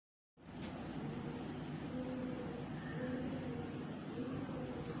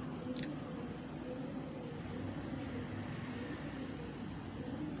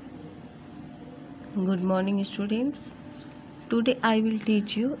Good morning students. Today I will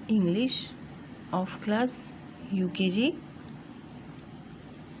teach you English of class U.K.G.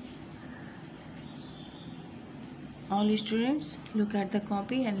 All students look at the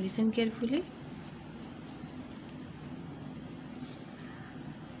copy and listen carefully.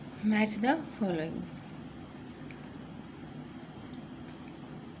 Match the following.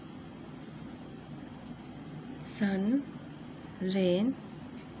 Sun, rain,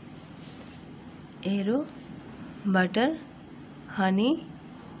 arrow, butter, honey,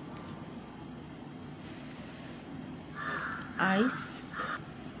 ice,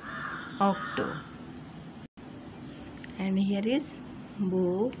 octo. And here is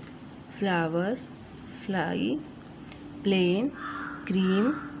bow, flower, fly, plane,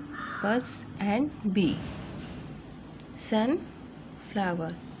 cream, bus and bee. Sun,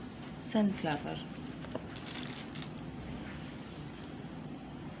 flower, sunflower.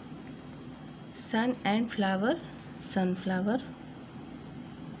 Sun and flower, sunflower.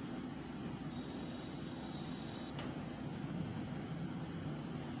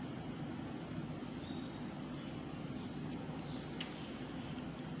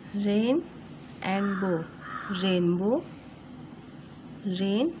 Rain and bow, rainbow.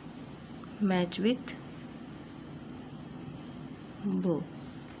 Rain match with bow,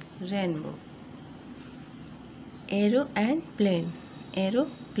 rainbow. Arrow and plane,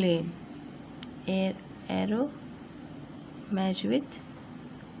 aeroplane. Arrow match with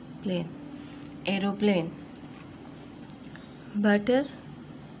plane, aeroplane. Butter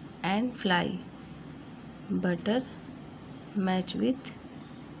and fly, butter match with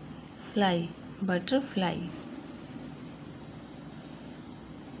fly, butterfly.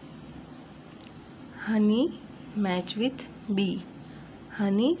 Honey match with bee,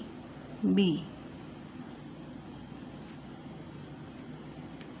 honey bee.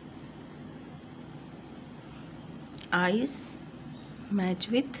 Ice match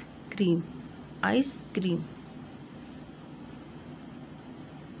with cream, ice cream.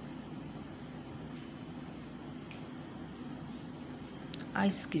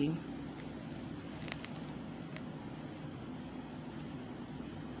 Ice cream.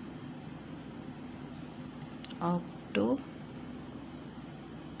 Octopus,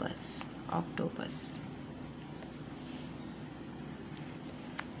 octopus.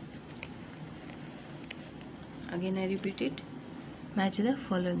 Again I repeat it. Match the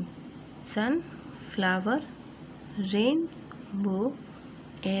following: sun, flower, rain, bow,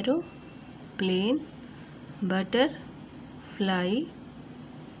 arrow, plane, butter, fly,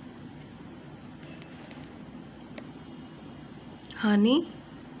 honey,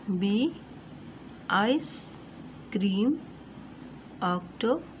 bee, ice cream,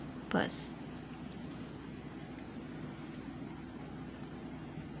 octopus.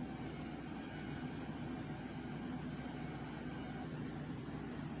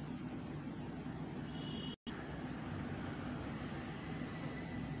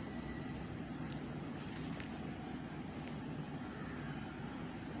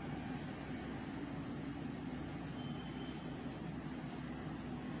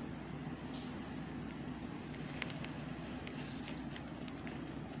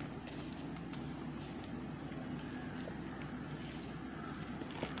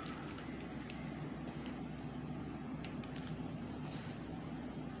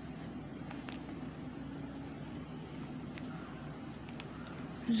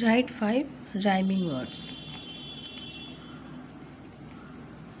 Write 5 rhyming words.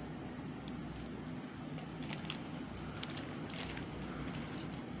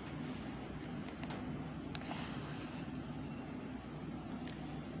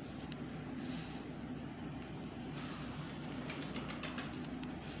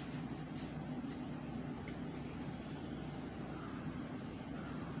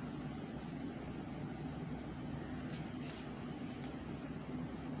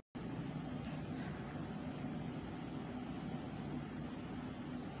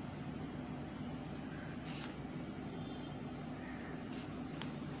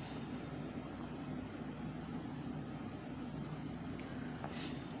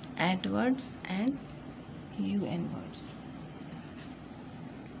 Adwords and un words.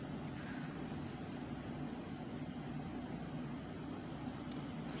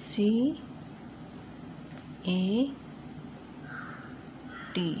 C A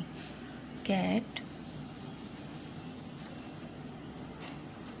T, cat.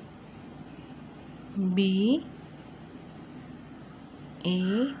 B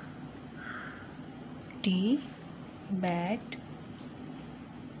A T, bat.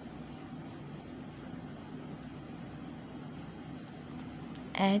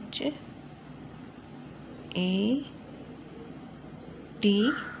 H A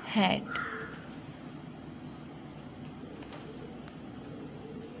T hat.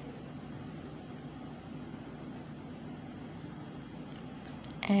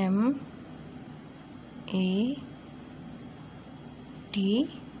 M A T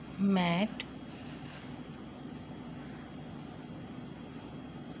mat.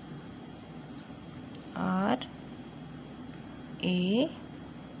 R A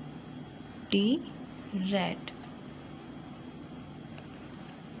T rat.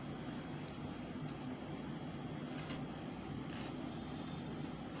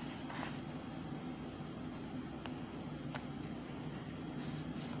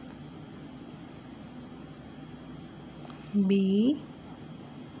 B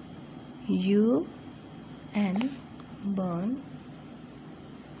U N burn.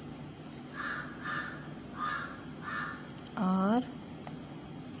 R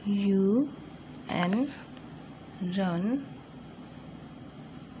U N run.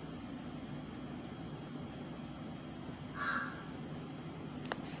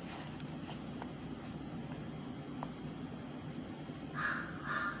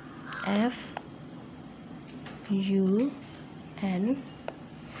 F U N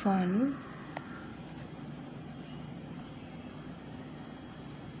fun.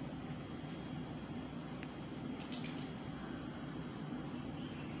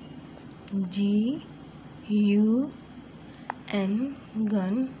 G U N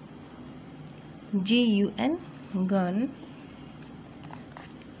gun. G U N gun.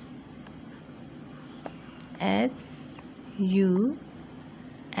 S U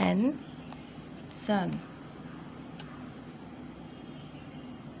N sun.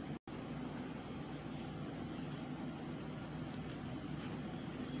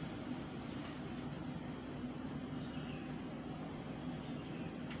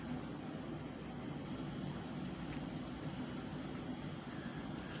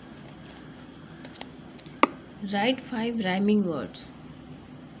 Write 5 rhyming words.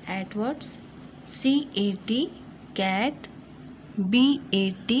 Adwords: CAT cat,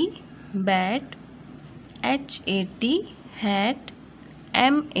 BAT bat, HAT hat,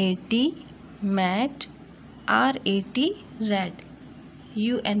 MAT mat, RAT rat.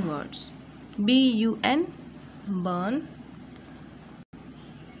 UN words: BUN burn,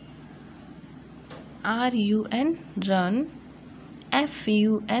 RUN run,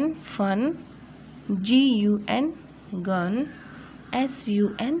 FUN fun, GUN gun,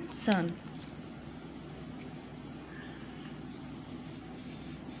 SUN sun.